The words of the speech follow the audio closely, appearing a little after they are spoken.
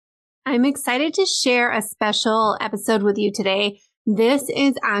I'm excited to share a special episode with you today. This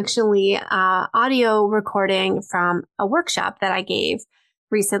is actually an audio recording from a workshop that I gave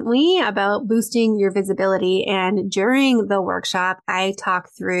recently about boosting your visibility. And during the workshop, I talk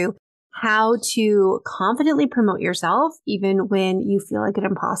through how to confidently promote yourself, even when you feel like an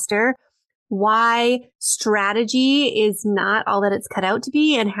imposter, why strategy is not all that it's cut out to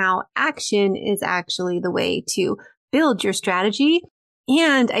be, and how action is actually the way to build your strategy.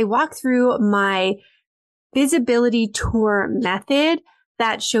 And I walk through my visibility tour method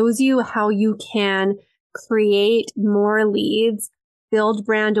that shows you how you can create more leads, build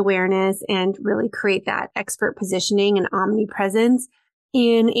brand awareness, and really create that expert positioning and omnipresence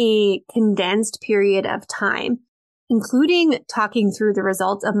in a condensed period of time, including talking through the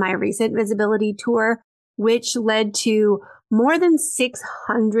results of my recent visibility tour, which led to more than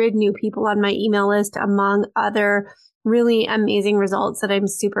 600 new people on my email list, among other really amazing results that I'm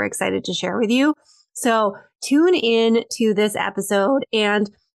super excited to share with you. So tune in to this episode and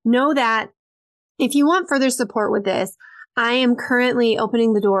know that if you want further support with this, I am currently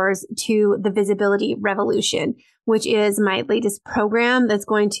opening the doors to the Visibility Revolution, which is my latest program that's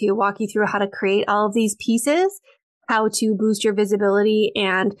going to walk you through how to create all of these pieces, how to boost your visibility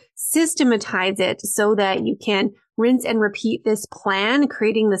and systematize it so that you can rinse and repeat this plan,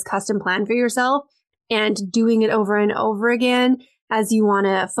 creating this custom plan for yourself and doing it over and over again as you want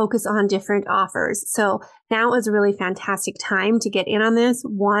to focus on different offers. So now is a really fantastic time to get in on this.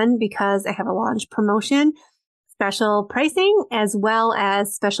 One, because I have a launch promotion, special pricing, as well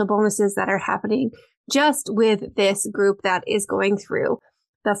as special bonuses that are happening just with this group that is going through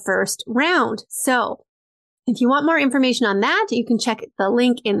the first round. So if you want more information on that, you can check the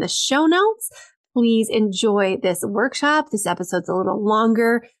link in the show notes. Please enjoy this workshop. This episode's a little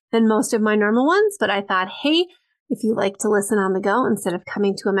longer than most of my normal ones, but I thought, hey, if you like to listen on the go instead of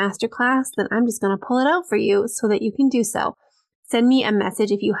coming to a masterclass, then I'm just going to pull it out for you so that you can do so. Send me a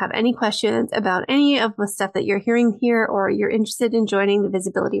message if you have any questions about any of the stuff that you're hearing here, or you're interested in joining the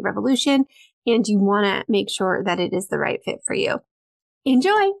Visibility Revolution and you want to make sure that it is the right fit for you.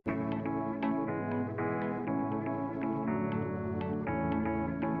 Enjoy!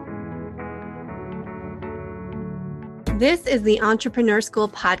 This is the Entrepreneur School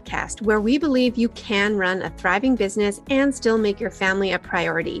podcast, where we believe you can run a thriving business and still make your family a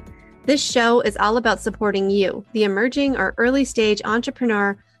priority. This show is all about supporting you, the emerging or early stage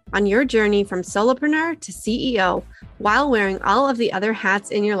entrepreneur, on your journey from solopreneur to CEO while wearing all of the other hats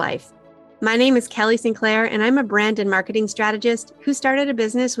in your life. My name is Kelly Sinclair, and I'm a brand and marketing strategist who started a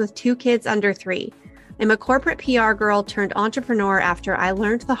business with 2 kids under 3. I'm a corporate PR girl turned entrepreneur after I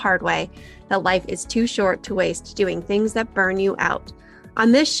learned the hard way that life is too short to waste doing things that burn you out.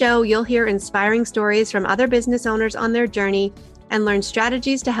 On this show, you'll hear inspiring stories from other business owners on their journey and learn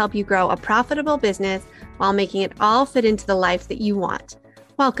strategies to help you grow a profitable business while making it all fit into the life that you want.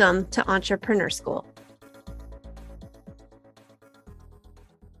 Welcome to Entrepreneur School.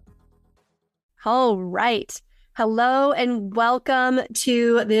 All right. Hello and welcome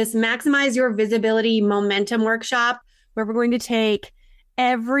to this Maximize Your Visibility Momentum Workshop, where we're going to take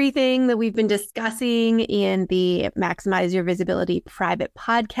everything that we've been discussing in the Maximize Your Visibility private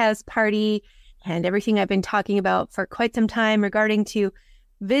podcast party and everything I've been talking about for quite some time regarding to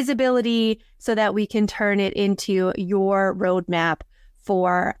visibility, so that we can turn it into your roadmap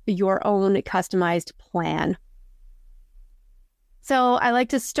for your own customized plan. So I like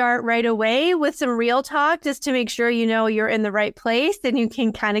to start right away with some real talk, just to make sure you know you're in the right place and you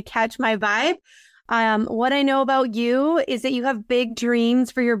can kind of catch my vibe. What I know about you is that you have big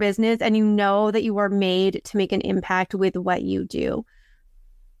dreams for your business and you know that you are made to make an impact with what you do.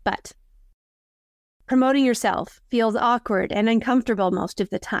 But promoting yourself feels awkward and uncomfortable most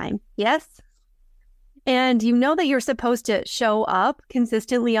of the time. Yes? And you know that you're supposed to show up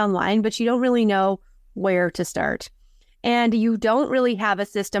consistently online, but you don't really know where to start. And you don't really have a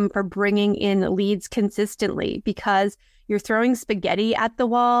system for bringing in leads consistently because you're throwing spaghetti at the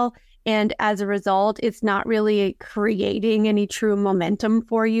wall. And as a result, it's not really creating any true momentum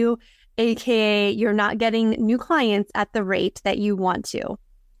for you, aka you're not getting new clients at the rate that you want to.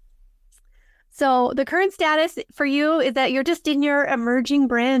 So the current status for you is that you're just in your emerging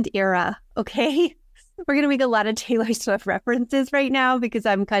brand era, okay? We're going to make a lot of Taylor Swift references right now because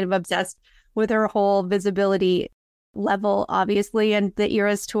I'm kind of obsessed with her whole visibility level, obviously. And the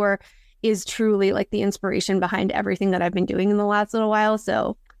Eras Tour is truly like the inspiration behind everything that I've been doing in the last little while.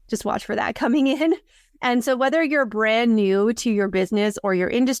 So just watch for that coming in. And so whether you're brand new to your business or your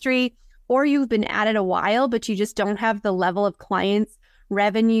industry, or you've been at it a while, but you just don't have the level of clients,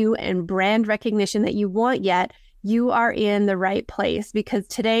 revenue, and brand recognition that you want yet, you are in the right place, because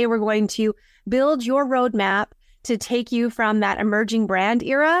today we're going to build your roadmap to take you from that emerging brand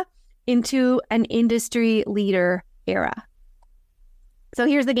era into an industry leader era. So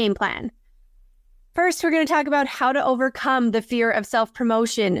here's the game plan. First, we're going to talk about how to overcome the fear of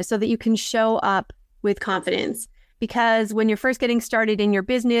self-promotion so that you can show up with confidence. Because when you're first getting started in your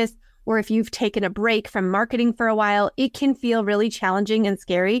business, or if you've taken a break from marketing for a while, it can feel really challenging and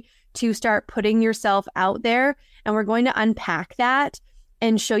scary to start putting yourself out there. And we're going to unpack that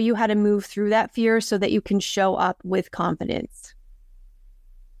and show you how to move through that fear so that you can show up with confidence.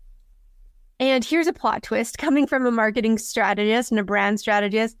 And here's a plot twist coming from a marketing strategist and a brand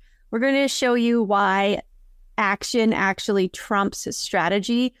strategist. We're going to show you why action actually trumps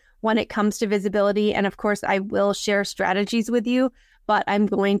strategy when it comes to visibility. And of course, I will share strategies with you, but I'm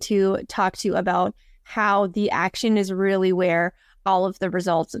going to talk to you about how the action is really where all of the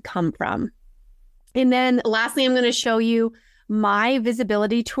results come from. And then lastly, I'm going to show you my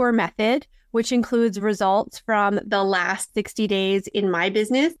visibility tour method, which includes results from the last 60 days in my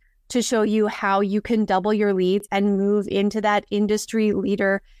business to show you how you can double your leads and move into that industry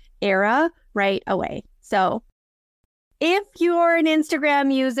leader era right away. So if you're an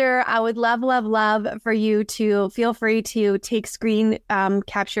Instagram user, I would love for you to feel free to take screen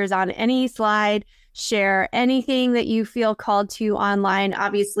captures on any slide, share anything that you feel called to online.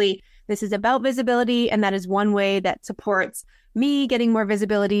 Obviously, this is about visibility, and that is one way that supports me getting more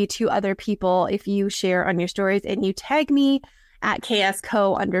visibility to other people. If you share on your stories and you tag me at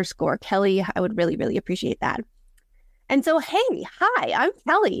ksco_Kelly, I would really appreciate that. And so, hey, hi, I'm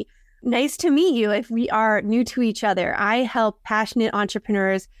Kelly. Nice to meet you if we are new to each other. I help passionate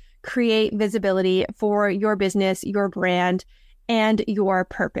entrepreneurs create visibility for your business, your brand, and your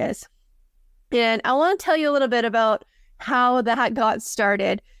purpose. And I want to tell you a little bit about how that got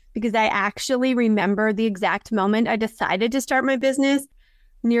started, because I actually remember the exact moment I decided to start my business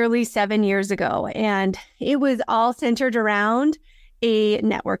nearly 7 years ago. And it was all centered around a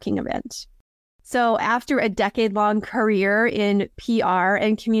networking event. So after a decade-long career in PR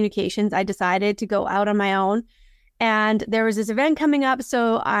and communications, I decided to go out on my own. And there was this event coming up,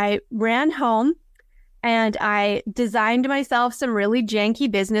 so I ran home and I designed myself some really janky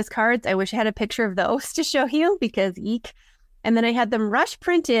business cards. I wish I had a picture of those to show you, because eek. And then I had them rush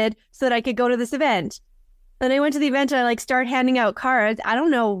printed so that I could go to this event. Then I went to the event and I start handing out cards. I don't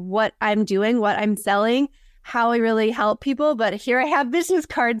know what I'm doing, what I'm selling, how I really help people, but here I have business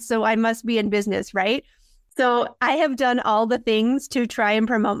cards, so I must be in business, right? So I have done all the things to try and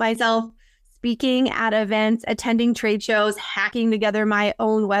promote myself, speaking at events, attending trade shows, hacking together my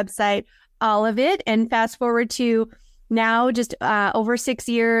own website, all of it. And fast forward to now, just over 6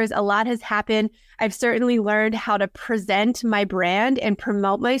 years, a lot has happened. I've certainly learned how to present my brand and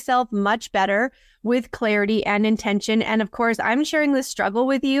promote myself much better with clarity and intention. And of course, I'm sharing this struggle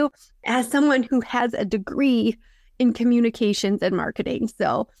with you as someone who has a degree in communications and marketing.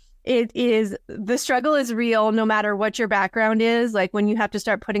 So the struggle is real no matter what your background is. Like when you have to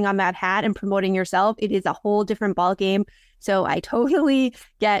start putting on that hat and promoting yourself, it is a whole different ballgame. So I totally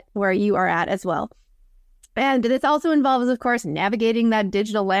get where you are at as well. And this also involves, of course, navigating that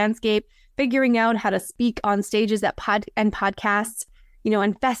digital landscape, figuring out how to speak on stages at podcasts,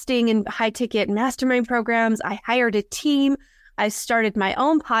 investing in high-ticket mastermind programs. I hired a team. I started my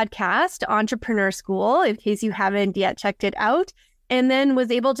own podcast, Entrepreneur School, in case you haven't yet checked it out, and then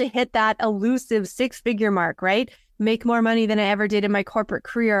was able to hit that elusive 6-figure mark, right? Make more money than I ever did in my corporate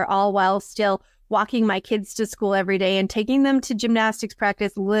career, all while still walking my kids to school every day and taking them to gymnastics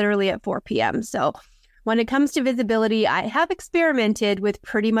practice literally at 4 p.m. So when it comes to visibility, I have experimented with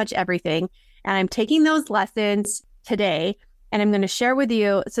pretty much everything, and I'm taking those lessons today, and I'm going to share with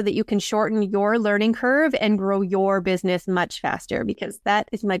you so that you can shorten your learning curve and grow your business much faster, because that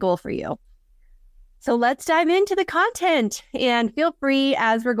is my goal for you. So let's dive into the content, and feel free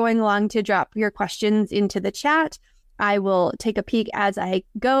as we're going along to drop your questions into the chat. I will take a peek as I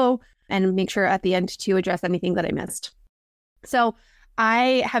go and make sure at the end to address anything that I missed. So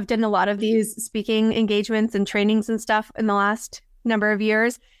I have done a lot of these speaking engagements and trainings and stuff in the last number of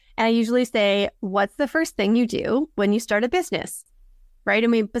years. And I usually say, what's the first thing you do when you start a business, right? I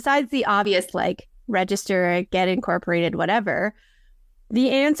mean, besides the obvious, like register, get incorporated, whatever, the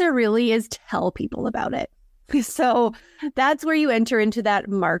answer really is tell people about it. So that's where you enter into that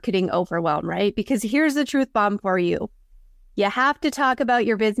marketing overwhelm, right? Because here's the truth bomb for you. You have to talk about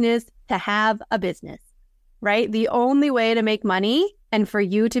your business to have a business, right? The only way to make money and for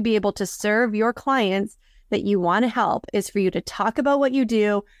you to be able to serve your clients that you want to help is for you to talk about what you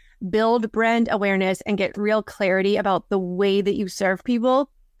do, build brand awareness, and get real clarity about the way that you serve people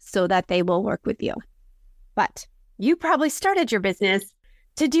so that they will work with you. But You probably started your business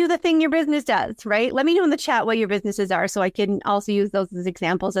to do the thing your business does, right? Let me know in the chat what your businesses are so I can also use those as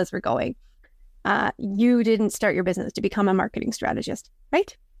examples as we're going. You didn't start your business to become a marketing strategist,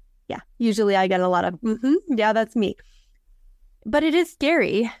 right? Yeah, usually I get a lot of, yeah, that's me. But it is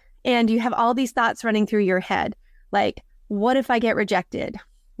scary. And you have all these thoughts running through your head. Like, what if I get rejected?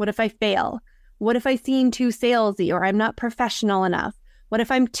 What if I fail? What if I seem too salesy or I'm not professional enough? What if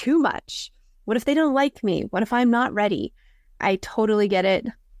I'm too much? What if they don't like me? What if I'm not ready? I totally get it.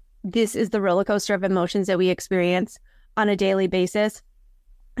 This is the roller coaster of emotions that we experience on a daily basis.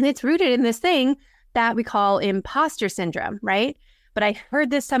 And it's rooted in this thing that we call imposter syndrome, right? But I heard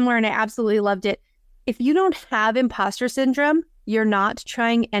this somewhere and I absolutely loved it. If you don't have imposter syndrome, you're not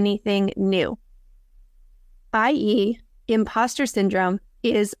trying anything new. I.e., imposter syndrome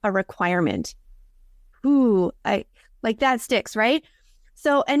is a requirement. Ooh, like that sticks, right?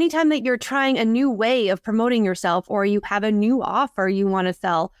 So anytime that you're trying a new way of promoting yourself, or you have a new offer you want to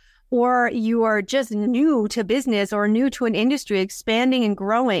sell, or you are just new to business or new to an industry, expanding and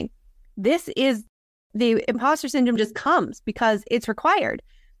growing, this is the imposter syndrome just comes because it's required.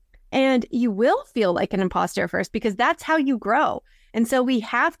 And you will feel like an imposter first because that's how you grow. And so we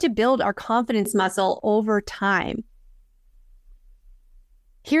have to build our confidence muscle over time.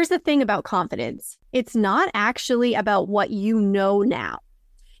 Here's the thing about confidence. It's not actually about what you know now.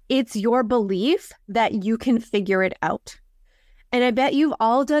 It's your belief that you can figure it out. And I bet you've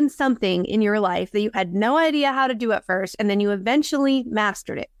all done something in your life that you had no idea how to do at first, and then you eventually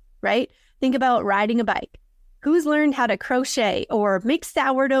mastered it, right? Think about riding a bike. Who's learned how to crochet or make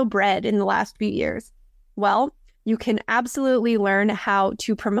sourdough bread in the last few years? Well, you can absolutely learn how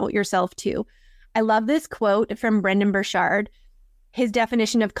to promote yourself too. I love this quote from Brendon Burchard. His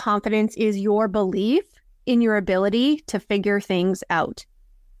definition of confidence is your belief in your ability to figure things out.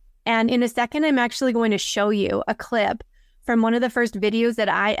 And in a second, I'm actually going to show you a clip from one of the first videos that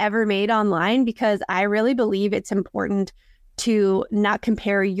I ever made online, because I really believe it's important to not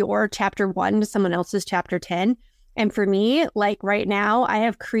compare your chapter 1 to someone else's chapter 10. And for me, like right now, I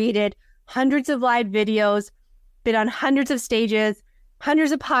have created hundreds of live videos, been on hundreds of stages,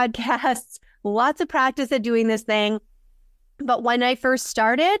 hundreds of podcasts, lots of practice at doing this thing. But when I first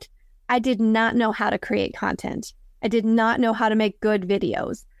started, I did not know how to create content. I did not know how to make good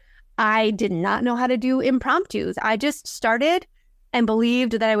videos. I did not know how to do impromptus. I just started and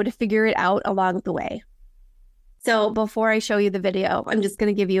believed that I would figure it out along the way. So before I show you the video, I'm just going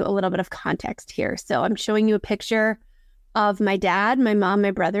to give you a little bit of context here. So I'm showing you a picture of my dad, my mom,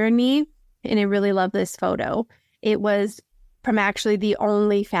 my brother, and me. And I really love this photo. It was from actually the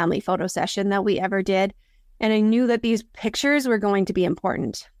only family photo session that we ever did. And I knew that these pictures were going to be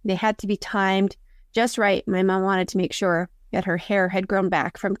important. They had to be timed just right. My mom wanted to make sure that her hair had grown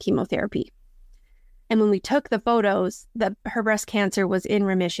back from chemotherapy. And when we took the photos, her breast cancer was in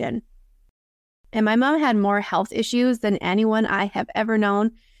remission. And my mom had more health issues than anyone I have ever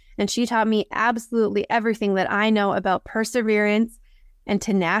known. And she taught me absolutely everything that I know about perseverance and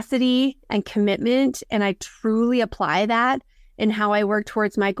tenacity and commitment. And I truly apply that in how I work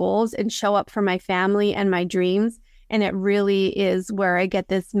towards my goals and show up for my family and my dreams. And it really is where I get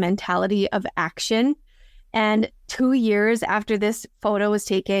this mentality of action. And 2 years after this photo was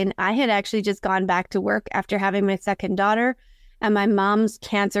taken, I had actually just gone back to work after having my second daughter, and my mom's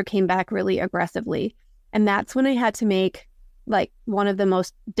cancer came back really aggressively. And that's when I had to make like one of the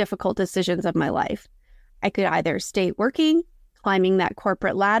most difficult decisions of my life. I could either stay working, climbing that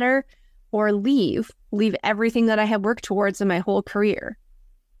corporate ladder, or leave everything that I had worked towards in my whole career.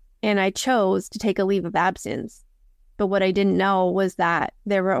 And I chose to take a leave of absence. But what I didn't know was that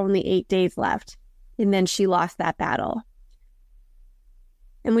there were only 8 days left. And then she lost that battle.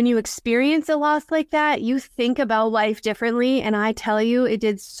 And when you experience a loss like that, you think about life differently. And I tell you, it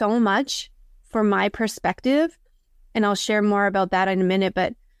did so much for my perspective. And I'll share more about that in a minute.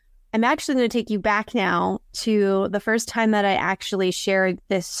 But I'm actually going to take you back now to the first time that I actually shared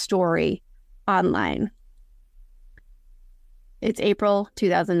this story online. It's April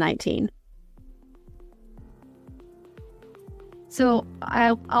 2019. So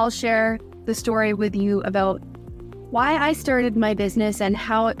I'll share the story with you about why I started my business and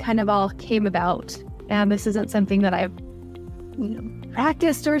how it kind of all came about. And this isn't something that I've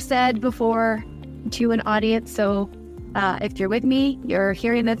practiced or said before to an audience. So if you're with me, you're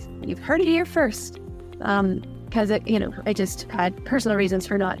hearing this, you've heard it here first. Because I just had personal reasons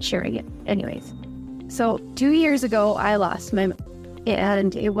for not sharing it. Anyways, so 2 years ago, I lost my mom,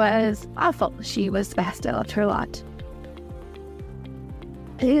 and it was awful. She was the best. I loved her a lot.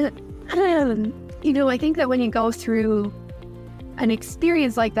 I think that when you go through an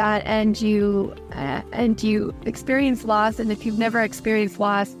experience like that and you experience loss, and if you've never experienced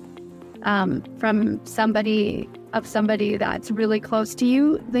loss from somebody that's really close to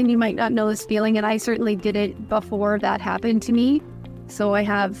you, then you might not know this feeling. And I certainly did it before that happened to me. So I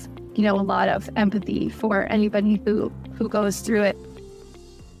have, a lot of empathy for anybody who goes through it.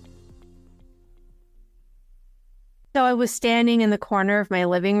 So I was standing in the corner of my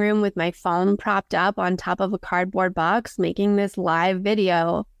living room with my phone propped up on top of a cardboard box, making this live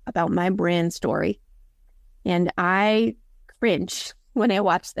video about my brand story. And I cringe when I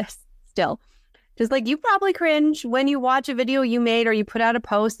watch this still. Just like you probably cringe when you watch a video you made or you put out a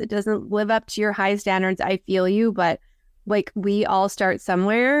post that doesn't live up to your high standards. I feel you, but like we all start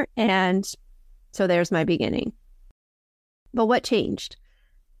somewhere. And so there's my beginning. But what changed?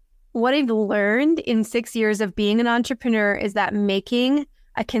 What I've learned in 6 years of being an entrepreneur is that making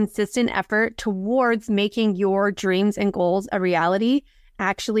a consistent effort towards making your dreams and goals a reality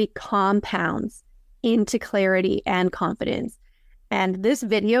actually compounds into clarity and confidence. And this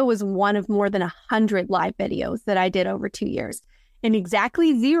video was one of more than 100 live videos that I did over 2 years. And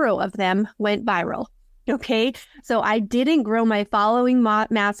exactly 0 of them went viral. Okay, so I didn't grow my following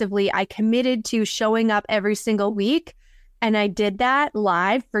massively. I committed to showing up every single week. And I did that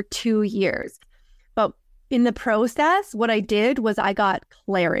live for 2 years. But in the process, what I did was I got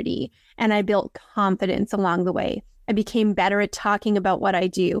clarity and I built confidence along the way. I became better at talking about what I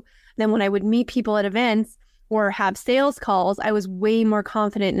do. Then when I would meet people at events or have sales calls, I was way more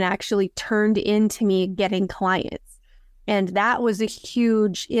confident and actually turned into me getting clients. And that was a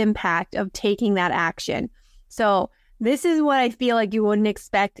huge impact of taking that action. So this is what I feel like you wouldn't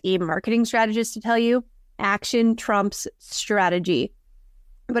expect a marketing strategist to tell you. Action trumps strategy.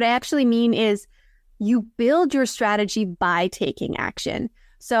 What I actually mean is you build your strategy by taking action.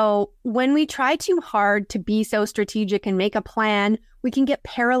 So when we try too hard to be so strategic and make a plan, we can get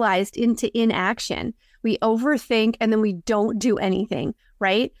paralyzed into inaction. We overthink and then we don't do anything,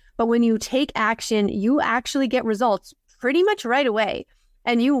 right? But when you take action, you actually get results pretty much right away.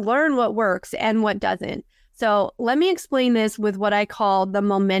 And you learn what works and what doesn't. So let me explain this with what I call the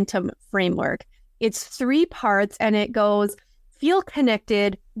momentum framework. It's 3 parts and it goes, feel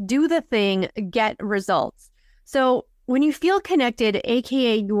connected, do the thing, get results. So when you feel connected,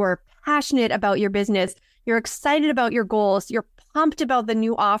 AKA you're passionate about your business, you're excited about your goals, you're pumped about the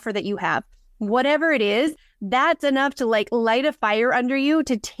new offer that you have, whatever it is, that's enough to like light a fire under you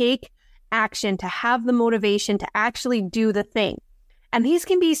to take action, to have the motivation to actually do the thing. And these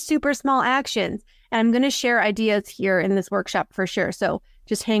can be super small actions. And I'm going to share ideas here in this workshop for sure. So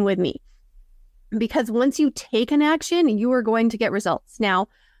just hang with me. Because once you take an action, you are going to get results. Now,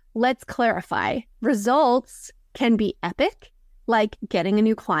 let's clarify. Results can be epic, like getting a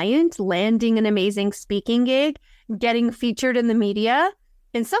new client, landing an amazing speaking gig, getting featured in the media.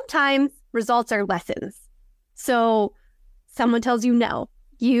 And sometimes results are lessons. So someone tells you no,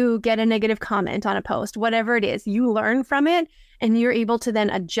 you get a negative comment on a post, whatever it is, you learn from it, and you're able to then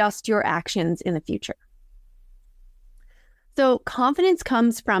adjust your actions in the future. So confidence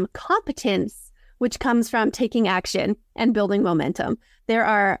comes from competence, which comes from taking action and building momentum. There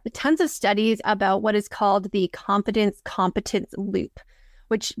are tons of studies about what is called the confidence-competence loop,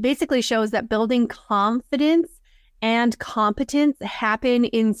 which basically shows that building confidence and competence happen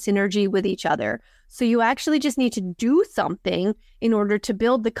in synergy with each other. So you actually just need to do something in order to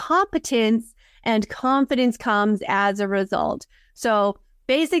build the competence, and confidence comes as a result. So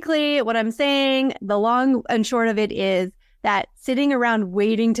basically what I'm saying, the long and short of it is that sitting around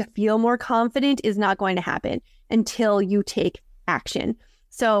waiting to feel more confident is not going to happen until you take action.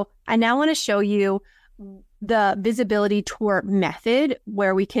 So I now want to show you the visibility tour method,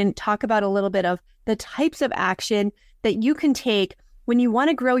 where we can talk about a little bit of the types of action that you can take when you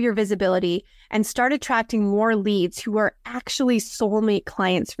want to grow your visibility and start attracting more leads who are actually soulmate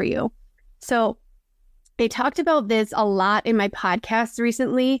clients for you. So I talked about this a lot in my podcasts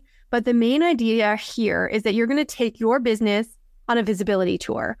recently, but the main idea here is that you're going to take your business on a visibility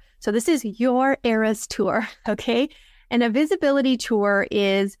tour. So this is your Eras tour, okay? And a visibility tour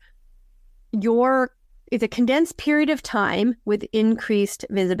is a condensed period of time with increased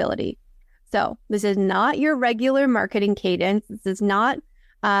visibility. So this is not your regular marketing cadence. This is not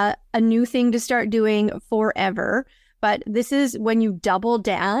a new thing to start doing forever, but this is when you double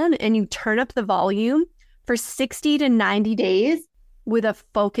down and you turn up the volume for 60 to 90 days with a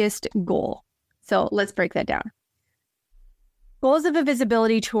focused goal. So let's break that down. Goals of a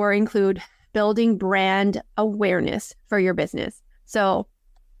visibility tour include building brand awareness for your business. So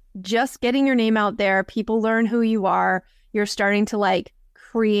just getting your name out there, people learn who you are, you're starting to like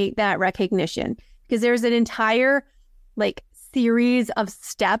create that recognition, because there's an entire like series of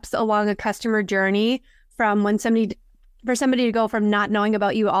steps along a customer journey from for somebody to go from not knowing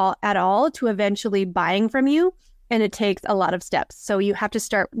about you at all to eventually buying from you. And it takes a lot of steps. So you have to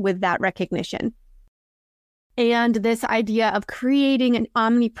start with that recognition. And this idea of creating an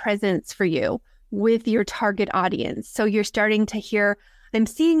omnipresence for you with your target audience. So you're starting to hear, I'm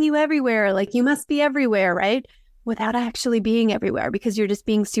seeing you everywhere, like you must be everywhere, right? Without actually being everywhere, because you're just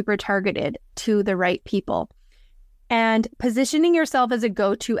being super targeted to the right people. And positioning yourself as a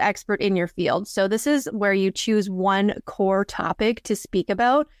go-to expert in your field. So this is where you choose one core topic to speak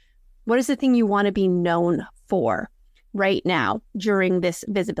about. What is the thing you want to be known for right now during this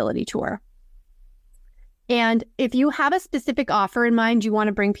visibility tour? And if you have a specific offer in mind you want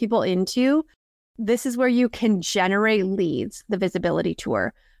to bring people into, this is where you can generate leads, the visibility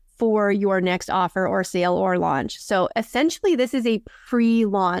tour, for your next offer or sale or launch. So essentially, this is a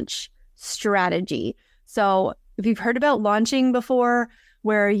pre-launch strategy. So if you've heard about launching before,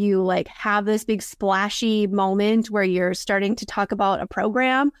 where you like have this big splashy moment where you're starting to talk about a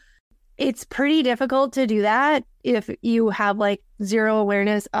program, it's pretty difficult to do that if you have like zero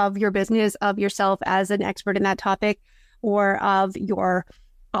awareness of your business, of yourself as an expert in that topic, or of your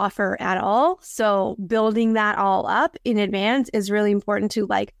offer at all. So building that all up in advance is really important to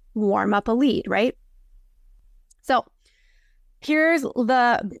like warm up a lead, right? So here's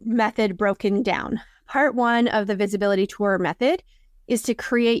the method broken down. Part 1 of the visibility tour method is to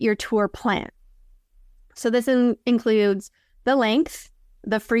create your tour plan. So this includes the length,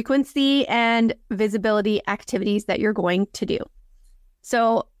 the frequency, and visibility activities that you're going to do.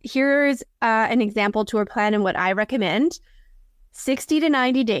 So here's an example tour plan and what I recommend. 60 to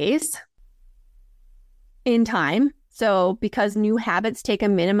 90 days in time. So because new habits take a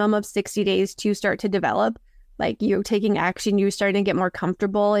minimum of 60 days to start to develop, like you're taking action, you're starting to get more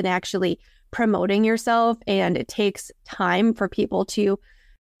comfortable in actually promoting yourself. And it takes time for people to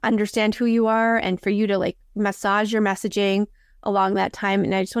understand who you are and for you to like massage your messaging along that time.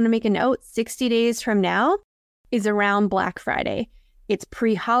 And I just want to make a note, 60 days from now is around Black Friday. It's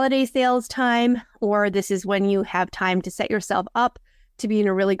pre-holiday sales time, or this is when you have time to set yourself up to be in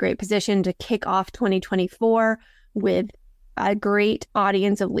a really great position to kick off 2024 with a great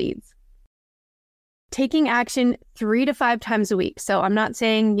audience of leads. Taking action 3 to 5 times a week. So I'm not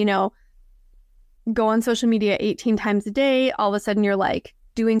saying, go on social media 18 times a day. All of a sudden you're like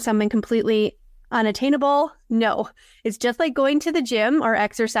doing something completely unattainable. No, it's just like going to the gym or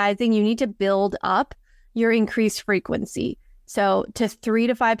exercising. You need to build up your increased frequency. So to 3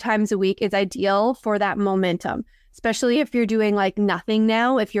 to 5 times a week is ideal for that momentum, especially if you're doing like nothing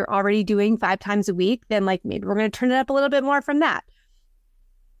now. If you're already doing 5 times a week, then like maybe we're going to turn it up a little bit more from that.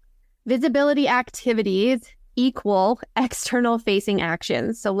 Visibility activities equal external facing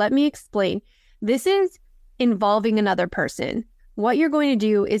actions. So let me explain. This is involving another person. What you're going to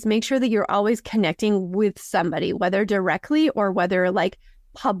do is make sure that you're always connecting with somebody, whether directly or whether like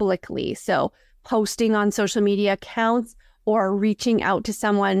publicly. So posting on social media accounts or reaching out to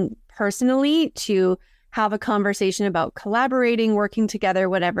someone personally to have a conversation about collaborating, working together,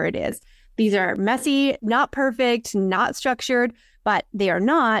 whatever it is. These are messy, not perfect, not structured, but they are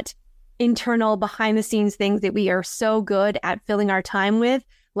not internal behind the scenes things that we are so good at filling our time with,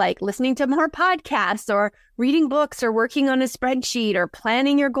 like listening to more podcasts or reading books or working on a spreadsheet or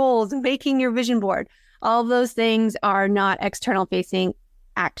planning your goals and making your vision board. All of those things are not external facing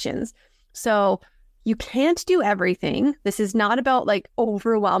actions. So you can't do everything. This is not about like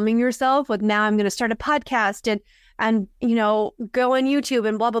overwhelming yourself with now I'm going to start a podcast and go on YouTube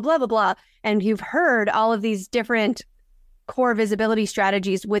and blah, blah, blah, blah, blah. And you've heard all of these different core visibility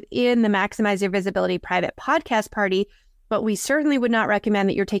strategies within the Maximize Your Visibility private podcast party, but we certainly would not recommend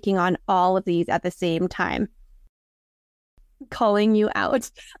that you're taking on all of these at the same time. Calling you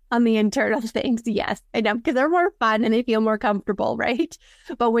out on the internal things. Yes, I know, because they're more fun and they feel more comfortable, right?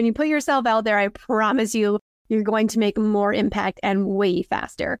 But when you put yourself out there, I promise you, you're going to make more impact and way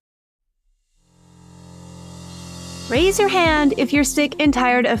faster. Raise your hand if you're sick and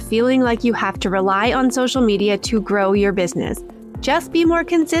tired of feeling like you have to rely on social media to grow your business. Just be more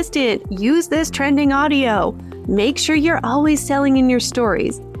consistent. Use this trending audio. Make sure you're always selling in your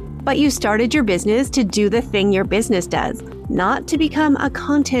stories. But you started your business to do the thing your business does, not to become a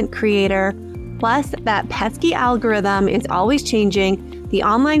content creator. Plus, that pesky algorithm is always changing, the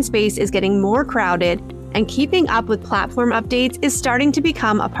online space is getting more crowded, and keeping up with platform updates is starting to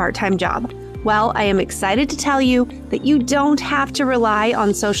become a part-time job. Well, I am excited to tell you that you don't have to rely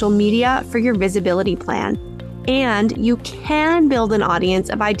on social media for your visibility plan. And you can build an audience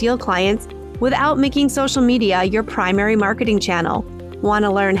of ideal clients without making social media your primary marketing channel. Want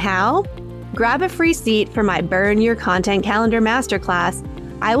to learn how? Grab a free seat for my Burn Your Content Calendar Masterclass.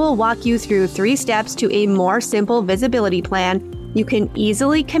 I will walk you through 3 steps to a more simple visibility plan you can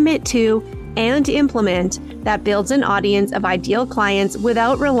easily commit to and implement that builds an audience of ideal clients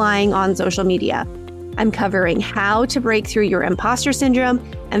without relying on social media. I'm covering how to break through your imposter syndrome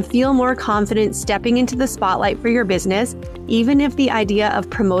and feel more confident stepping into the spotlight for your business, even if the idea of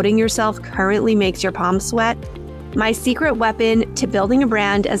promoting yourself currently makes your palms sweat. My secret weapon to building a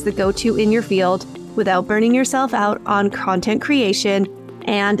brand as the go-to in your field without burning yourself out on content creation,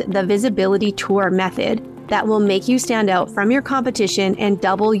 and the visibility tour method that will make you stand out from your competition and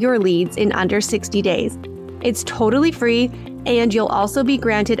double your leads in under 60 days. It's totally free, and you'll also be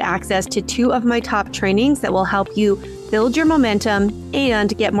granted access to 2 of my top trainings that will help you build your momentum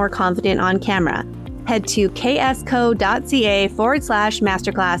and get more confident on camera. Head to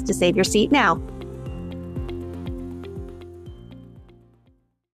ksco.ca/masterclass to save your seat now.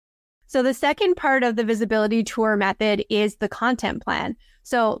 So the second part of the visibility tour method is the content plan.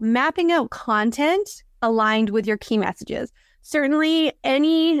 So mapping out content aligned with your key messages. Certainly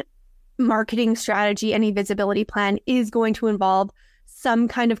any marketing strategy, any visibility plan is going to involve some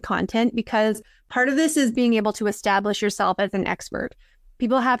kind of content, because part of this is being able to establish yourself as an expert.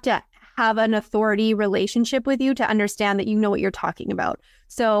 People have to have an authority relationship with you to understand that you know what you're talking about.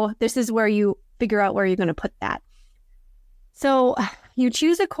 So this is where you figure out where you're going to put that. So you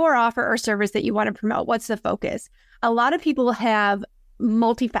choose a core offer or service that you want to promote. What's the focus? A lot of people have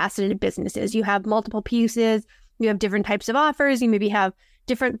multifaceted businesses. You have multiple pieces, you have different types of offers, you maybe have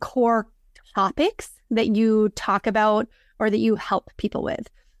different core topics that you talk about or that you help people with.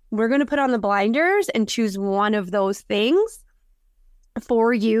 We're going to put on the blinders and choose one of those things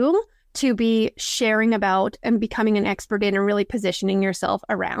for you to be sharing about and becoming an expert in and really positioning yourself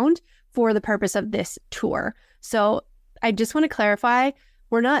around for the purpose of this tour. So I just want to clarify,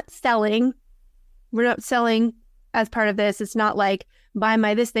 we're not selling as part of this. It's not like, buy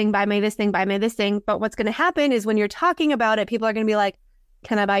my this thing, buy my this thing, buy my this thing. But what's going to happen is when you're talking about it, people are going to be like,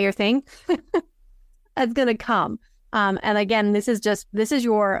 can I buy your thing? That's going to come. And again, this is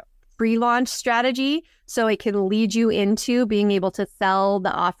your pre-launch strategy. So it can lead you into being able to sell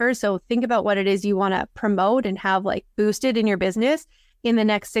the offer. So think about what it is you want to promote and have like boosted in your business in the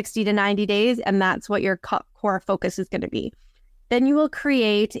next 60 to 90 days. And that's what your core focus is going to be. Then you will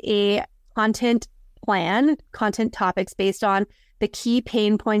create a content plan, content topics based on the key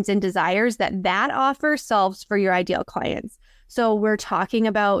pain points and desires that offer solves for your ideal clients. So we're talking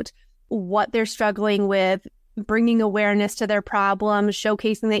about what they're struggling with, bringing awareness to their problems,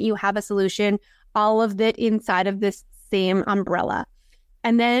 showcasing that you have a solution, all of that inside of this same umbrella.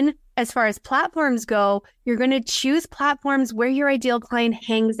 And then as far as platforms go, you're going to choose platforms where your ideal client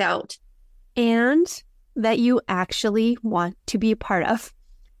hangs out and that you actually want to be a part of.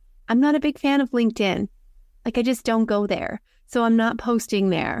 I'm not a big fan of LinkedIn. Like, I just don't go there. So I'm not posting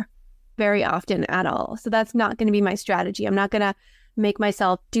there very often at all. So that's not going to be my strategy. I'm not going to make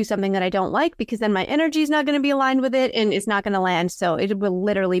myself do something that I don't like, because then my energy is not going to be aligned with it and it's not going to land. So it will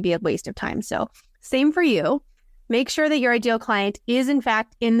literally be a waste of time. So same for you. Make sure that your ideal client is in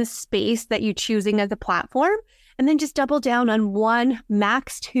fact in the space that you're choosing as a platform, and then just double down on 1,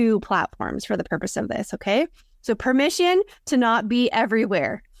 max 2 platforms for the purpose of this. Okay. So permission to not be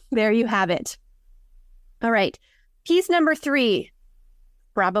everywhere. There you have it. All right. Piece number 3,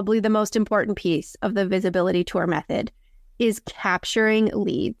 probably the most important piece of the visibility tour method, is capturing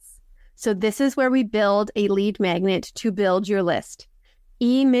leads. So this is where we build a lead magnet to build your list.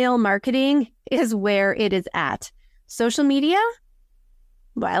 Email marketing is where it is at. Social media,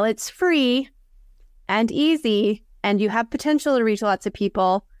 while it's free and easy and you have potential to reach lots of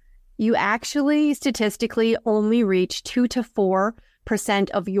people, you actually statistically only reach 2 to 4%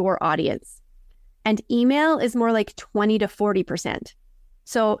 of your audience. And email is more like 20 to 40%.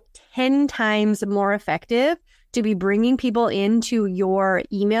 So 10 times more effective to be bringing people into your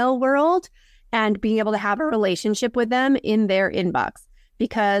email world and being able to have a relationship with them in their inbox.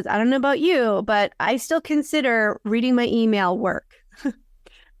 Because I don't know about you, but I still consider reading my email work.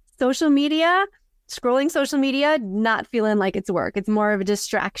 Social media, scrolling social media, not feeling like it's work. It's more of a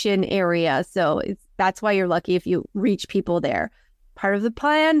distraction area. So that's why you're lucky if you reach people there. Part of the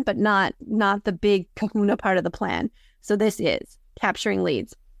plan, but not the big kahuna part of the plan. So this is capturing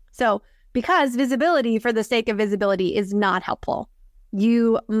leads. So because visibility for the sake of visibility is not helpful,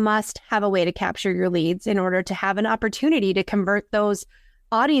 you must have a way to capture your leads in order to have an opportunity to convert those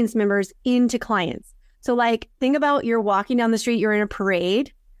audience members into clients. So like, think about you're walking down the street, you're in a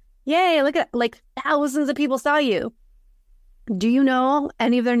parade. Yay, look at like thousands of people saw you. Do you know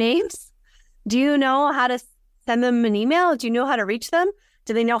any of their names? Do you know how to send them an email? Do you know how to reach them?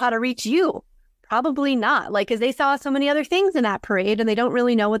 Do they know how to reach you? Probably not, like, because they saw so many other things in that parade and they don't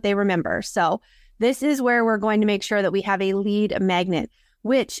really know what they remember. So this is where we're going to make sure that we have a lead magnet,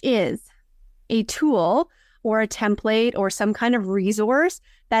 which is a tool or a template or some kind of resource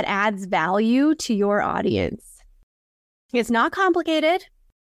that adds value to your audience. It's not complicated.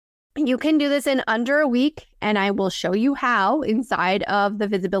 You can do this in under a week, and I will show you how inside of the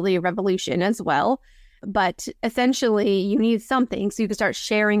Visibility Revolution as well. But essentially, you need something so you can start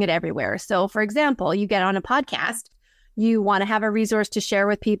sharing it everywhere. So for example, you get on a podcast, you want to have a resource to share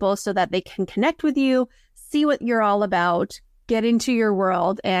with people so that they can connect with you, see what you're all about, get into your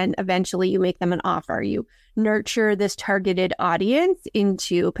world, and eventually you make them an offer. You nurture this targeted audience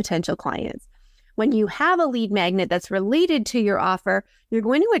into potential clients. When you have a lead magnet that's related to your offer, you're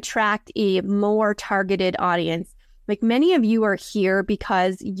going to attract a more targeted audience. Like many of you are here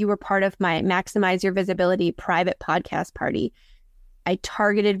because you were part of my Maximize Your Visibility private podcast party. I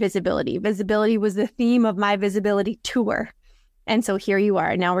targeted visibility. Visibility was the theme of my visibility tour. And so here you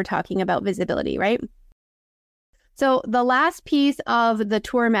are. Now we're talking about visibility, right? So the last piece of the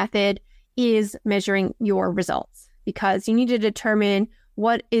tour method is measuring your results, because you need to determine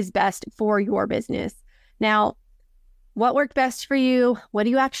what is best for your business. Now, what worked best for you? What do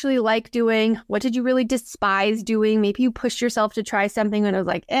you actually like doing? What did you really despise doing? Maybe you pushed yourself to try something and it was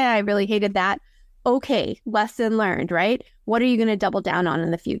like, I really hated that. Okay, lesson learned, right? What are you going to double down on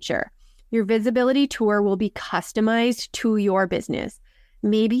in the future? Your visibility tour will be customized to your business.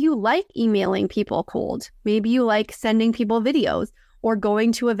 Maybe you like emailing people cold. Maybe you like sending people videos or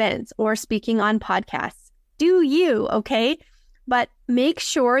going to events or speaking on podcasts. Do you, okay? But make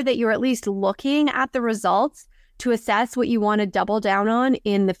sure that you're at least looking at the results to assess what you want to double down on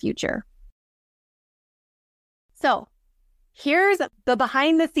in the future. So here's the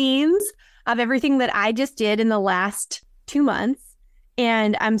behind the scenes of everything that I just did in the last 2 months.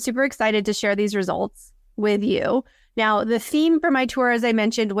 And I'm super excited to share these results with you. Now, the theme for my tour, as I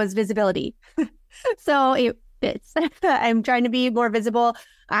mentioned, was visibility. So it fits. I'm trying to be more visible.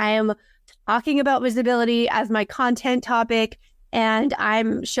 I am talking about visibility as my content topic, and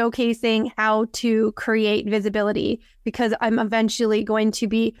I'm showcasing how to create visibility because I'm eventually going to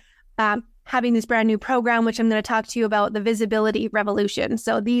be having this brand new program, which I'm going to talk to you about, the Visibility Revolution.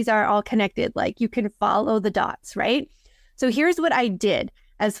 So these are all connected. Like you can follow the dots, right? So here's what I did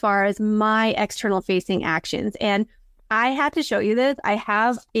as far as my external facing actions. And I have to show you this. I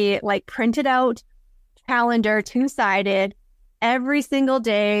have it like printed out calendar, 2-sided. Every single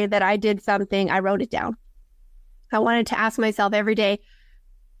day that I did something, I wrote it down. I wanted to ask myself every day,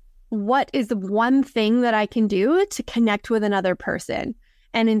 what is the one thing that I can do to connect with another person?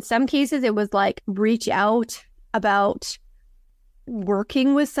 And in some cases, it was like reach out about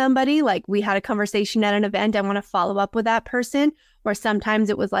working with somebody. Like we had a conversation at an event, I want to follow up with that person. Or sometimes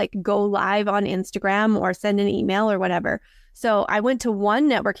it was like go live on Instagram or send an email or whatever. So I went to one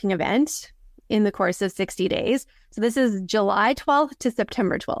networking event in the course of 60 days. So this is July 12th to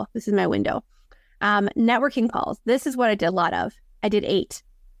September 12th. This is my window. Networking calls. This is what I did a lot of. I did 8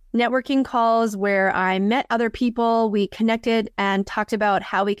 networking calls where I met other people. We connected and talked about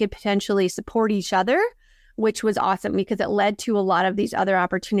how we could potentially support each other, which was awesome because it led to a lot of these other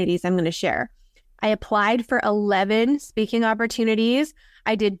opportunities I'm going to share. I applied for 11 speaking opportunities.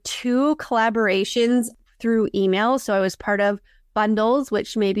 I did 2 collaborations through email. So I was part of bundles,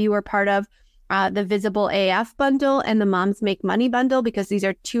 which maybe you were part of, the Visible AF bundle and the Moms Make Money bundle, because these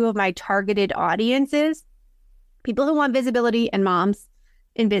are 2 of my targeted audiences, people who want visibility and moms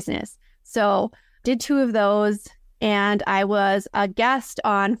in business. So did 2 of those, and I was a guest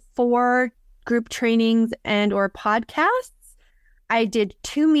on 4 group trainings and or podcasts. I did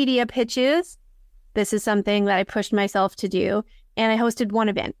 2 media pitches. This is something that I pushed myself to do. And I hosted 1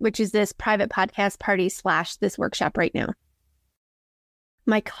 event, which is this private podcast party / this workshop right now.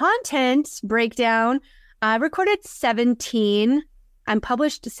 My content breakdown, I recorded 17. I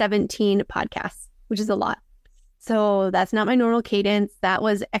published 17 podcasts, which is a lot. So that's not my normal cadence. That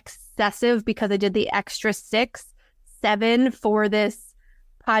was excessive because I did the extra 7 for this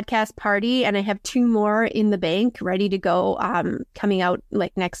podcast party. And I have 2 more in the bank ready to go, coming out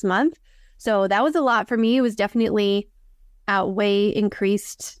like next month. So that was a lot for me. It was definitely way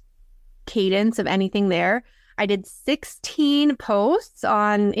increased cadence of anything there. I did 16 posts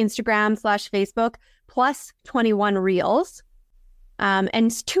on Instagram / Facebook plus 21 reels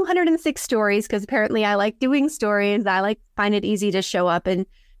and 206 stories because apparently I like doing stories. I find it easy to show up and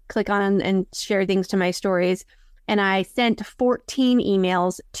click on and share things to my stories. And I sent 14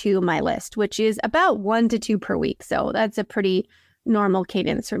 emails to my list, which is about 1 to 2 per week. So that's a pretty normal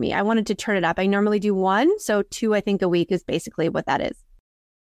cadence for me. I wanted to turn it up. I normally do 1, so 2, I think, a week is basically what that is.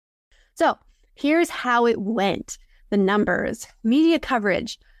 So here's how it went. The numbers, media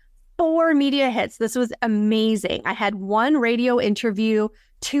coverage, 4 media hits. This was amazing. I had 1 radio interview,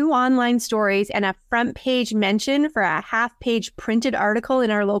 2 online stories, and a front page mention for a half-page printed article in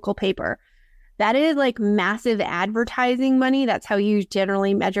our local paper. That is like massive advertising money. That's how you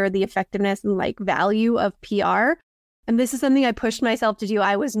generally measure the effectiveness and like value of PR. And this is something I pushed myself to do.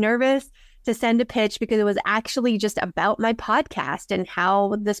 I was nervous to send a pitch because it was actually just about my podcast and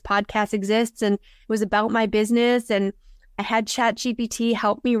how this podcast exists. And it was about my business. And I had ChatGPT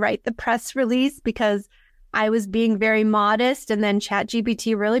help me write the press release because I was being very modest. And then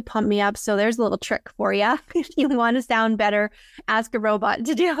ChatGPT really pumped me up. So there's a little trick for you. If you want to sound better, ask a robot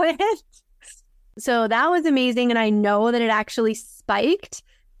to do it. So that was amazing. And I know that it actually spiked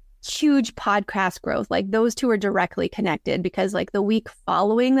huge podcast growth. Like those two are directly connected because like the week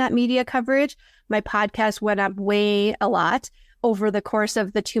following that media coverage, my podcast went up way a lot. Over the course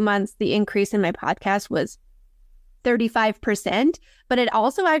of the 2 months, the increase in my podcast was 35%, but it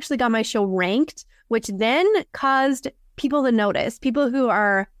also actually got my show ranked, which then caused people to notice, people who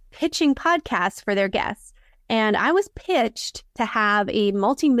are pitching podcasts for their guests. And I was pitched to have a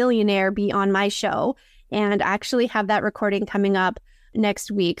multimillionaire be on my show and actually have that recording coming up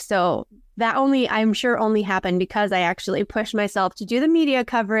next week. So that I'm sure only happened because I actually pushed myself to do the media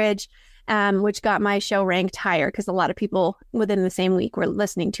coverage, which got my show ranked higher because a lot of people within the same week were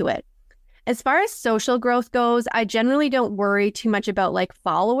listening to it. As far as social growth goes, I generally don't worry too much about like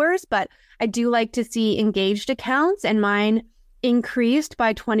followers, but I do like to see engaged accounts, and mine increased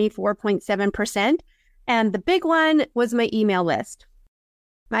by 24.7%. And the big one was my email list.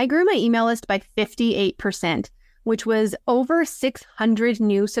 I grew my email list by 58%, which was over 600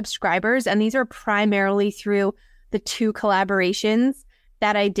 new subscribers. And these are primarily through the 2 collaborations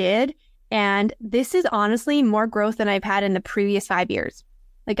that I did. And this is honestly more growth than I've had in the previous 5 years.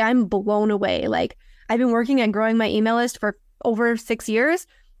 Like I'm blown away. Like I've been working on growing my email list for over 6 years.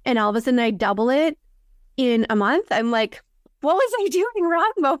 And all of a sudden I double it in a month. I'm like, what was I doing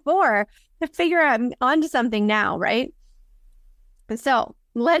wrong before? To figure I'm onto something now, right? So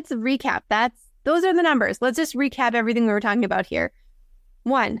let's recap. Those are the numbers. Let's just recap everything we were talking about here.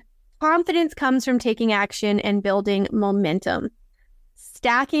 1, confidence comes from taking action and building momentum.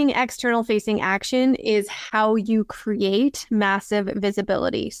 Stacking external facing action is how you create massive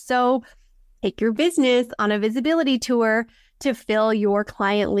visibility. So take your business on a visibility tour to fill your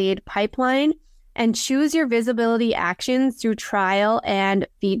client lead pipeline and choose your visibility actions through trial and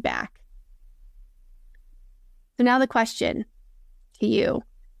feedback. So now the question to you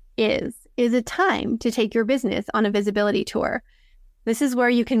is it time to take your business on a visibility tour? This is where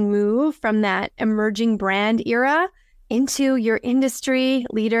you can move from that emerging brand era into your industry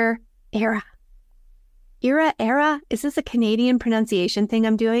leader era. Era? Is this a Canadian pronunciation thing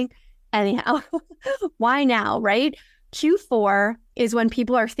I'm doing? Anyhow, why now, right? Q4 is when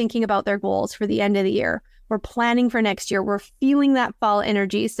people are thinking about their goals for the end of the year. We're planning for next year. We're feeling that fall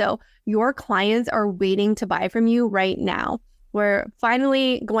energy. So your clients are waiting to buy from you right now. We're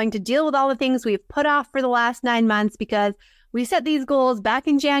finally going to deal with all the things we've put off for the last 9 months because we set these goals back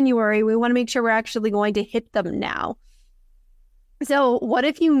in January. We want to make sure we're actually going to hit them now. So what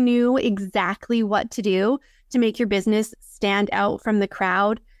if you knew exactly what to do to make your business stand out from the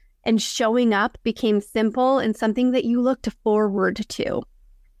crowd and showing up became simple and something that you looked forward to?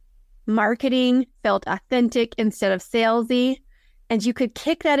 Marketing felt authentic instead of salesy, and you could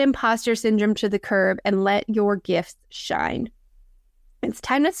kick that imposter syndrome to the curb and let your gifts shine. It's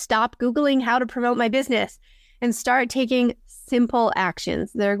time to stop Googling how to promote my business and start taking simple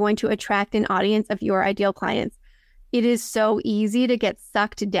actions that are going to attract an audience of your ideal clients. It is so easy to get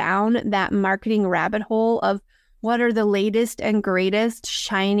sucked down that marketing rabbit hole of what are the latest and greatest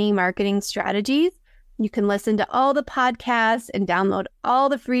shiny marketing strategies. You can listen to all the podcasts and download all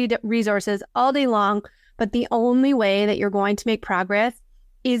the free resources all day long, but the only way that you're going to make progress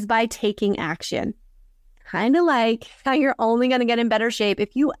is by taking action. Kind of like how you're only going to get in better shape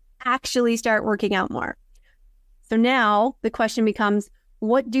if you actually start working out more. So now the question becomes,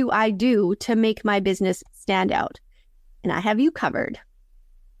 what do I do to make my business stand out? And I have you covered.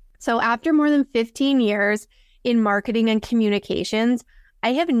 So after more than 15 years in marketing and communications,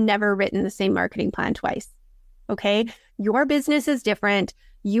 I have never written the same marketing plan twice. Okay? Your business is different.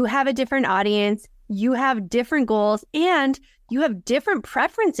 You have a different audience. You have different goals, and you have different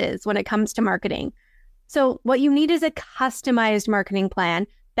preferences when it comes to marketing. So what you need is a customized marketing plan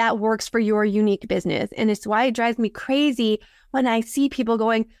that works for your unique business. And it's why it drives me crazy when I see people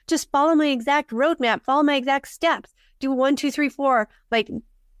going, just follow my exact roadmap, follow my exact steps, do 1, 2, 3, 4, like,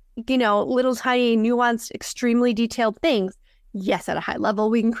 little tiny nuanced, extremely detailed things. Yes, at a high level,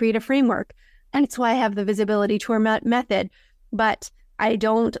 we can create a framework. And it's why I have the visibility tour method. But I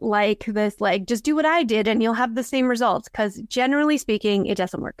don't like this, like, just do what I did and you'll have the same results, because generally speaking, it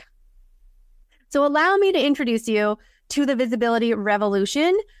doesn't work. So allow me to introduce you to the Visibility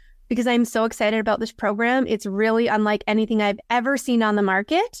Revolution, because I'm so excited about this program. It's really unlike anything I've ever seen on the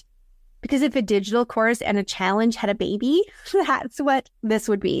market. Because if a digital course and a challenge had a baby, that's what this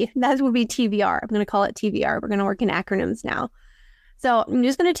would be. That would be TVR. I'm going to call it TVR. We're going to work in acronyms now. So I'm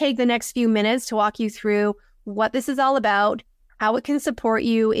just going to take the next few minutes to walk you through what this is all about, how it can support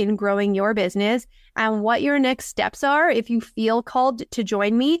you in growing your business, and what your next steps are if you feel called to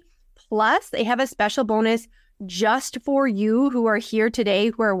join me. Plus, they have a special bonus just for you who are here today,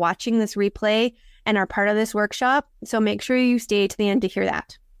 who are watching this replay and are part of this workshop. So make sure you stay to the end to hear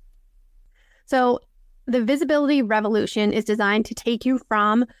that. So the Visibility Revolution is designed to take you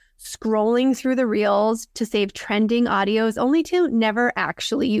from scrolling through the reels to save trending audios, only to never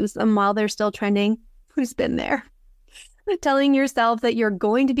actually use them while they're still trending. Who's been there? Telling yourself that you're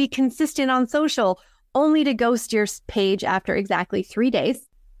going to be consistent on social, only to ghost your page after exactly 3 days.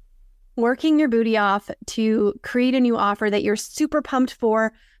 Working your booty off to create a new offer that you're super pumped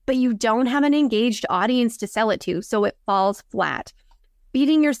for, but you don't have an engaged audience to sell it to, so it falls flat.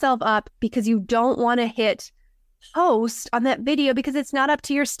 Beating yourself up because you don't want to hit post on that video because it's not up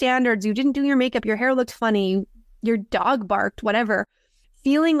to your standards. You didn't do your makeup, your hair looked funny, your dog barked, whatever.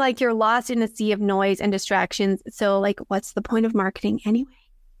 Feeling like you're lost in a sea of noise and distractions. So like, what's the point of marketing anyway?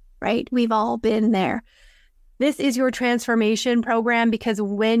 Right? We've all been there. This is your transformation program, because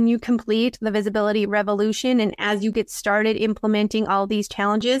when you complete the Visibility Revolution and as you get started implementing all these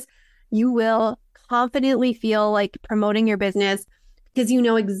challenges, you will confidently feel like promoting your business, because you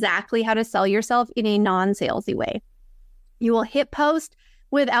know exactly how to sell yourself in a non-salesy way. You will hit post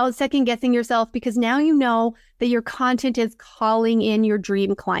without second guessing yourself, because now you know that your content is calling in your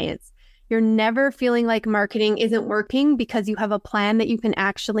dream clients. You're never feeling like marketing isn't working because you have a plan that you can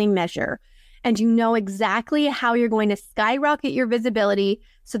actually measure. And you know exactly how you're going to skyrocket your visibility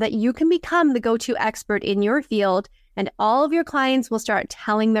so that you can become the go-to expert in your field, and all of your clients will start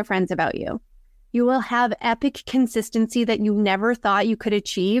telling their friends about you. You will have epic consistency that you never thought you could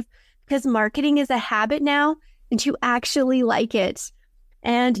achieve, because marketing is a habit now and you actually like it.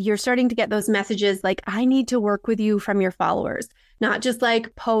 And you're starting to get those messages like, I need to work with you, from your followers, not just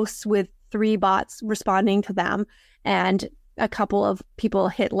like posts with 3 bots responding to them and a couple of people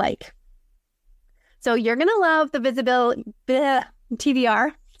hit like. So you're going to love the Visibility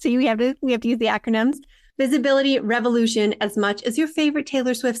TVR. So we have to use the acronyms. Visibility Revolution as much as your favorite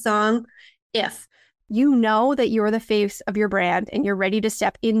Taylor Swift song. If you know that you're the face of your brand and you're ready to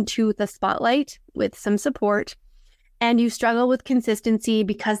step into the spotlight with some support, and you struggle with consistency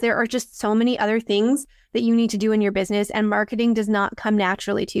because there are just so many other things that you need to do in your business and marketing does not come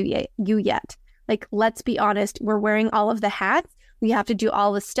naturally to you yet. Like, let's be honest, we're wearing all of the hats. We have to do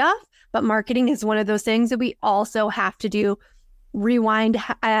all the stuff, but marketing is one of those things that we also have to do. Rewind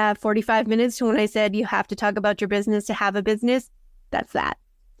 45 minutes to when I said you have to talk about your business to have a business. That's that.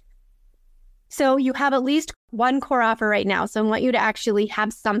 So you have at least one core offer right now. So I want you to actually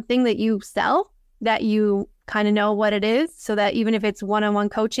have something that you sell, that you kind of know what it is, so that even if it's one-on-one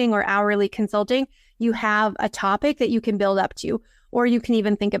coaching or hourly consulting, you have a topic that you can build up to, or you can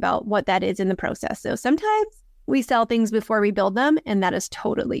even think about what that is in the process. So sometimes we sell things before we build them, and that is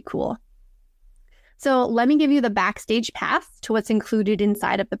totally cool. So let me give you the backstage pass to what's included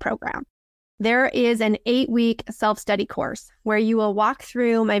inside of the program. There is an 8-week self-study course where you will walk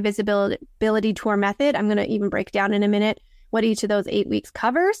through my visibility tour method. I'm going to even break down in a minute what each of those 8 weeks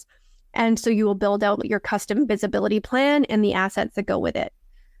covers. And so you will build out your custom visibility plan and the assets that go with it.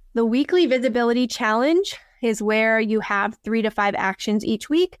 The weekly visibility challenge is where you have 3 to 5 actions each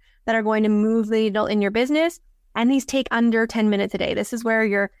week that are going to move the needle in your business. And these take under 10 minutes a day. This is where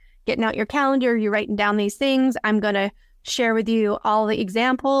you're getting out your calendar, you're writing down these things. I'm going to share with you all the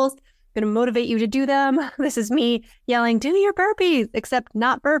examples. Going to motivate you to do them. This is me yelling, do your burpees, except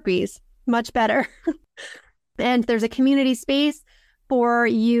not burpees. Much better. And there's a community space for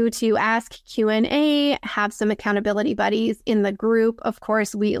you to ask Q&A, have some accountability buddies in the group. Of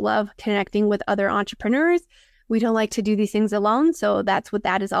course, we love connecting with other entrepreneurs. We don't like to do these things alone. So that's what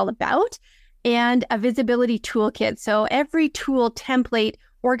that is all about. And a visibility toolkit. So every tool, template,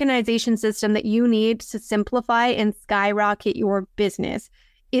 organization system that you need to simplify and skyrocket your business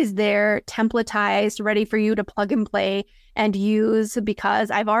is there, templatized, ready for you to plug and play and use,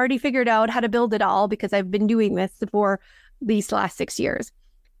 because I've already figured out how to build it all because I've been doing this for these last 6 years.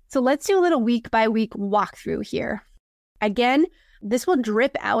 So let's do a little week by week walkthrough here. Again, this will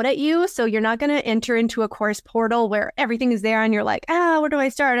drip out at you. So you're not going to enter into a course portal where everything is there and you're like, where do I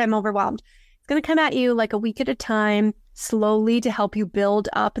start? I'm overwhelmed. It's going to come at you like a week at a time, slowly, to help you build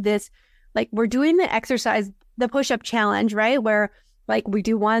up this. Like, we're doing the exercise, the push-up challenge, right? Where like we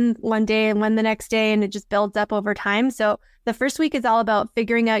do one day and one the next day, and it just builds up over time. So the first week is all about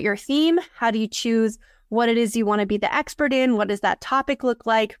figuring out your theme. How do you choose what it is you want to be the expert in? What does that topic look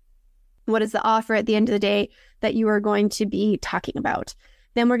like? What is the offer at the end of the day that you are going to be talking about?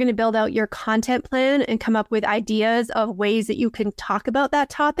 Then we're going to build out your content plan and come up with ideas of ways that you can talk about that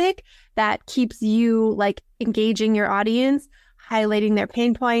topic that keeps you like engaging your audience, highlighting their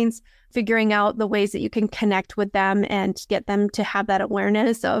pain points, figuring out the ways that you can connect with them and get them to have that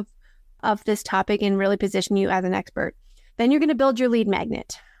awareness of this topic and really position you as an expert. Then you're going to build your lead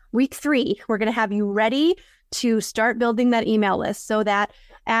magnet. Week 3, we're going to have you ready to start building that email list so that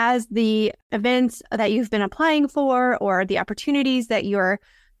as the events that you've been applying for or the opportunities that you're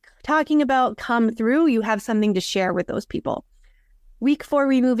talking about come through, you have something to share with those people. Week 4,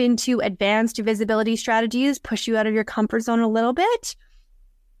 we move into advanced visibility strategies, push you out of your comfort zone a little bit,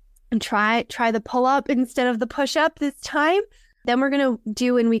 and try the pull-up instead of the push-up this time. Then we're going to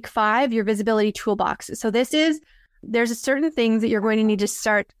do in week 5, your visibility toolbox. So there's certain things that you're going to need to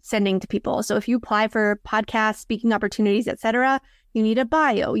start sending to people. So if you apply for podcasts, speaking opportunities, etc., you need a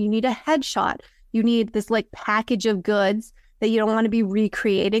bio, you need a headshot, you need this like package of goods that you don't want to be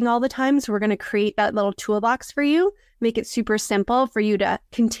recreating all the time. So we're going to create that little toolbox for you, make it super simple for you to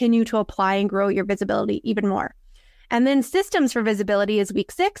continue to apply and grow your visibility even more. And then systems for visibility is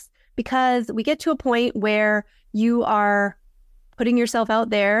week 6, because we get to a point where you are putting yourself out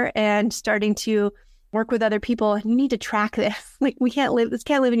there and starting to work with other people, and you need to track this. Like, this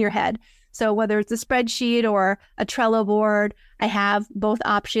can't live in your head. So whether it's a spreadsheet or a Trello board, I have both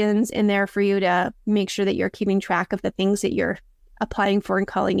options in there for you to make sure that you're keeping track of the things that you're applying for and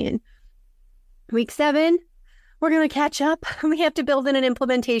calling in. Week 7, we're going to catch up. We have to build in an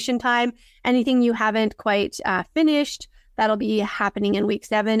implementation time. Anything you haven't quite finished, that'll be happening in week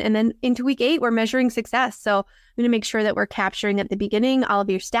 7. And then into week 8, we're measuring success. So I'm going to make sure that we're capturing at the beginning all of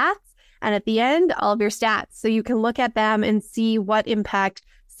your stats, and at the end, all of your stats. So you can look at them and see what impact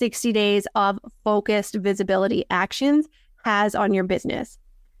 60 days of focused visibility actions has on your business.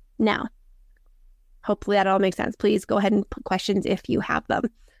 Now, hopefully that all makes sense. Please go ahead and put questions if you have them.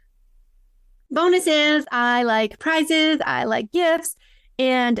 Bonuses, I like prizes, I like gifts,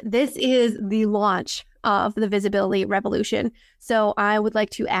 and this is the launch of the Visibility Revolution. So I would like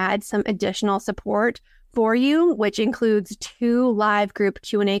to add some additional support for you, which includes 2 live group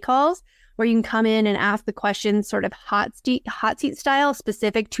Q&A calls where you can come in and ask the questions sort of hot seat style,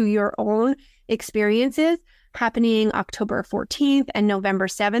 specific to your own experiences, happening October 14th and November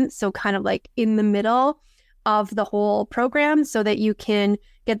 7th. So kind of like in the middle of the whole program, so that you can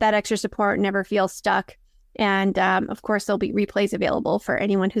get that extra support, never feel stuck. And of course, there'll be replays available for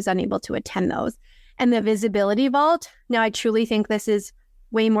anyone who's unable to attend those. And the Visibility Vault, now I truly think this is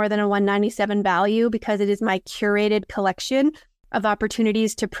way more than a $197 value, because it is my curated collection of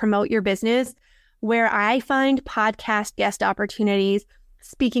opportunities to promote your business, where I find podcast guest opportunities,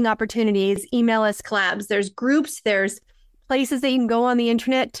 speaking opportunities, email list collabs. There's groups, there's places that you can go on the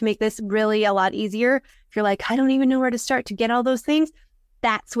internet to make this really a lot easier. If you're like, I don't even know where to start to get all those things,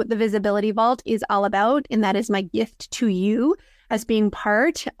 that's what the Visibility Vault is all about. And that is my gift to you as being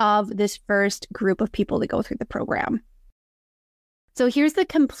part of this first group of people to go through the program. So here's the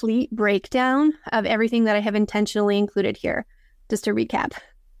complete breakdown of everything that I have intentionally included here. Just to recap,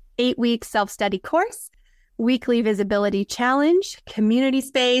 8-week self-study course, weekly visibility challenge, community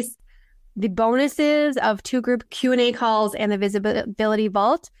space, the bonuses of 2 group Q&A calls, and the Visibility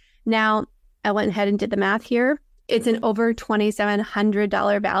Vault. Now, I went ahead and did the math here. It's an over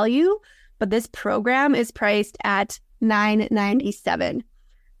 $2,700 value, but this program is priced at $997.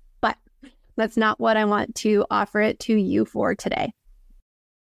 But that's not what I want to offer it to you for today.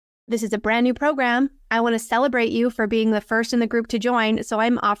 This is a brand new program. I want to celebrate you for being the first in the group to join. So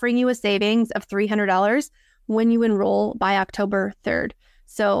I'm offering you a savings of $300 when you enroll by October 3rd.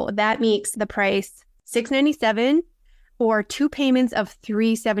 So that makes the price $697 or 2 payments of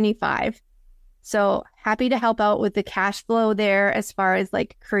 $375. So happy to help out with the cash flow there as far as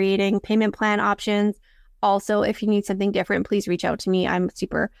like creating payment plan options. Also, if you need something different, please reach out to me. I'm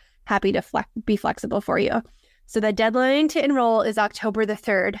super happy to be flexible for you. So the deadline to enroll is October the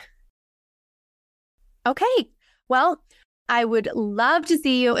 3rd. Okay, well, I would love to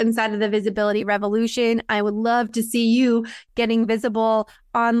see you inside of the Visibility Revolution. I would love to see you getting visible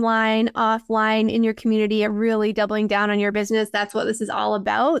online, offline, in your community, and really doubling down on your business. That's what this is all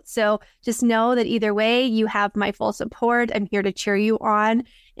about. So just know that either way, you have my full support. I'm here to cheer you on,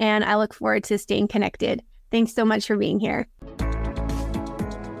 and I look forward to staying connected. Thanks so much for being here.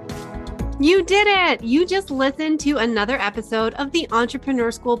 You did it! You just listened to another episode of the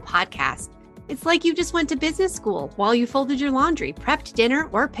Entrepreneur School podcast. It's like you just went to business school while you folded your laundry, prepped dinner,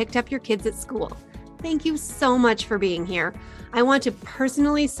 or picked up your kids at school. Thank you so much for being here. I want to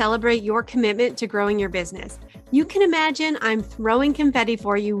personally celebrate your commitment to growing your business. You can imagine I'm throwing confetti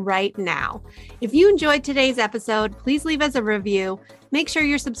for you right now. If you enjoyed today's episode, please leave us a review. Make sure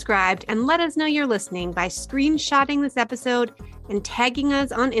you're subscribed and let us know you're listening by screenshotting this episode and tagging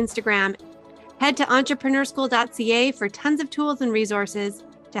us on Instagram. Head to entrepreneurschool.ca for tons of tools and resources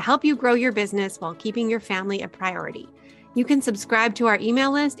to help you grow your business while keeping your family a priority. You can subscribe to our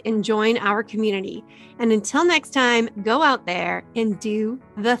email list and join our community. And until next time, go out there and do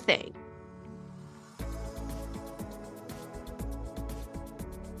the thing.